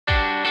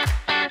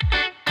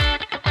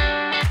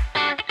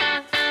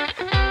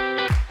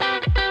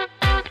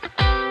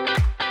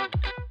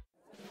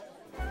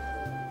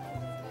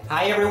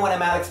Hi everyone,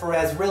 I'm Alex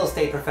Perez, real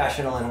estate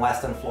professional in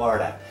Western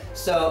Florida.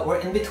 So we're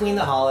in between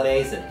the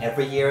holidays, and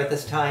every year at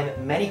this time,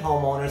 many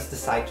homeowners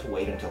decide to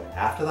wait until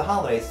after the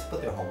holidays to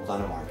put their homes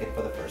on the market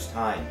for the first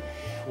time,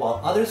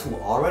 while others who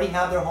already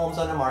have their homes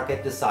on the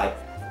market decide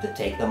to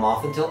take them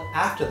off until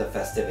after the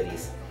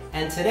festivities.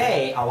 And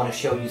today I want to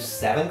show you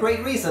 7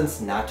 great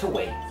reasons not to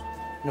wait.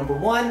 Number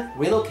 1,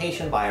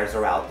 relocation buyers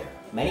are out there.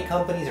 Many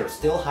companies are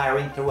still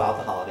hiring throughout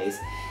the holidays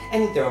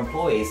and need their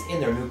employees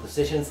in their new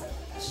positions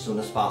as soon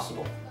as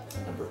possible.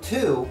 Number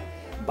 2,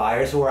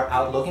 buyers who are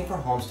out looking for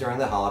homes during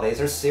the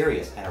holidays are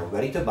serious and are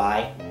ready to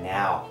buy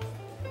now.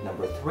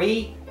 Number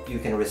 3, you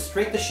can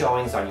restrict the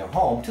showings on your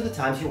home to the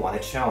times you want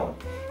it shown.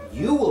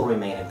 You will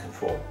remain in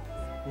control.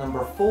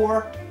 Number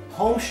 4,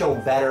 homes show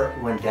better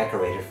when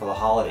decorated for the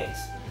holidays.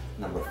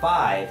 Number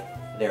 5,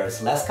 there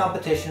is less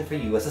competition for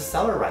you as a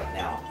seller right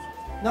now.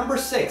 Number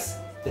 6,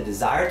 the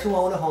desire to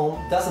own a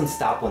home doesn't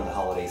stop when the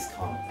holidays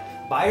come.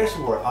 Buyers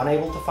who are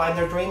unable to find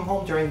their dream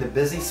home during the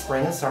busy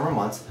spring and summer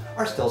months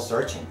are still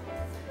searching.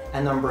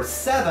 And number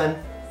 7,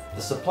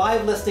 the supply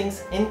of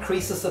listings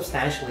increases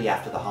substantially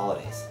after the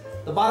holidays.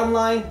 The bottom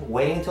line,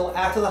 waiting until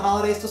after the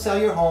holidays to sell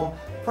your home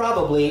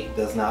probably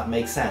does not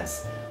make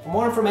sense. For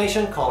more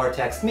information, call or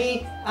text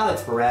me,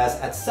 Alex Perez,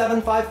 at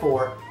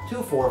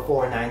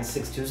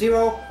 754-244-9620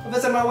 or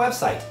visit my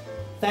website.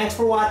 Thanks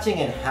for watching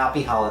and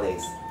happy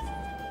holidays.